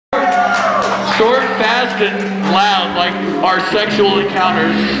Short, fast, and loud, like our sexual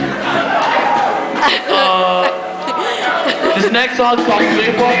encounters. This next song's called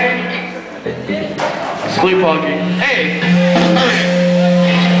Sleepwalking. Sleepwalking. Hey!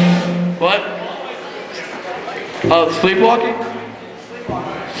 What? Oh, sleepwalking?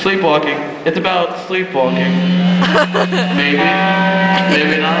 Sleepwalking. It's about sleepwalking. Maybe.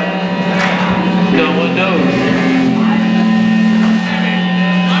 Maybe not. No one knows.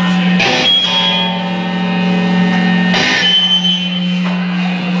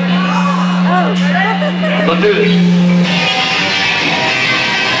 Let's do this.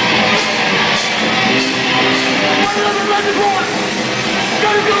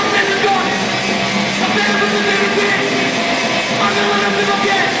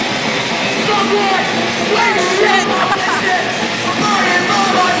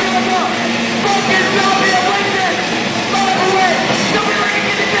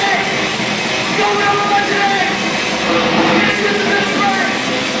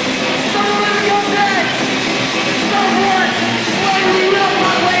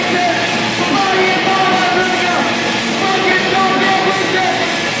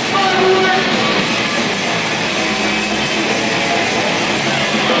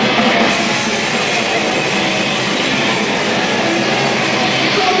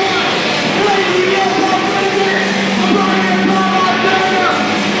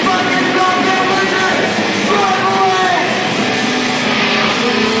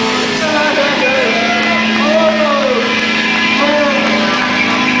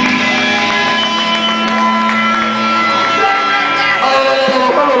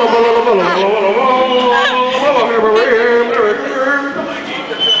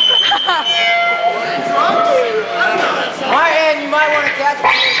 Martin, you might want to catch me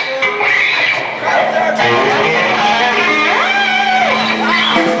soon.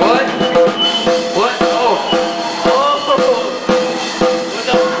 What? What? Oh.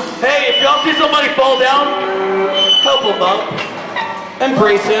 Hey, if y'all see somebody fall down, help him up.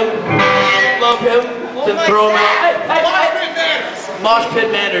 Embrace him. Love him. Then throw him out. Mosh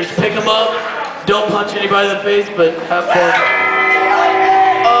pit manners. Pick him up. Don't punch anybody in the face, but have fun.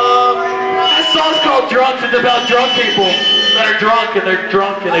 This song's called Drunks. It's about drunk people that are drunk and they're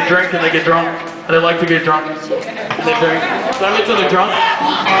drunk and they drink and they get drunk and they like to get drunk and they drink. Did I mention they're drunk?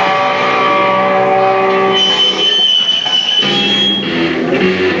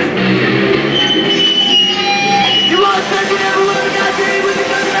 You want to take it everywhere we got to eat with the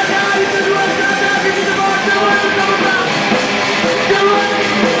guns that die. You said you want to come down, give me the bar, tell us to come about. Tell us to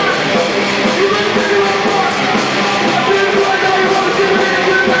come about. You want to take it right for us. I'm doing it right now. You want to see what they're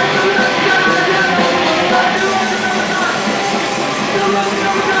doing back to the next guy.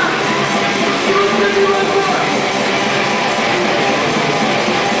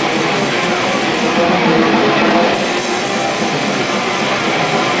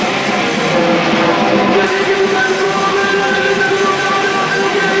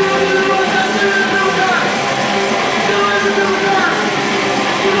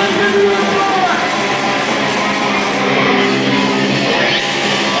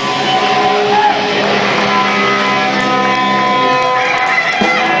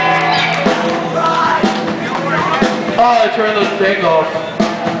 Oh, I turned those things off.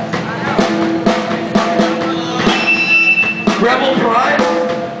 Rebel Pride?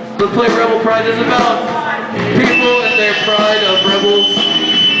 Let's play Rebel Pride. This is about people and their pride of rebels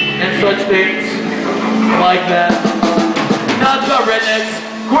and such things like that. No, it's about rednecks.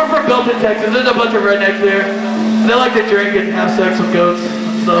 We're from Belton, Texas. There's a bunch of rednecks there. They like to drink and have sex with goats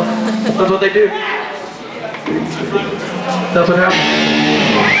and stuff. That's what they do. That's what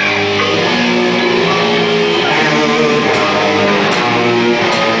happens.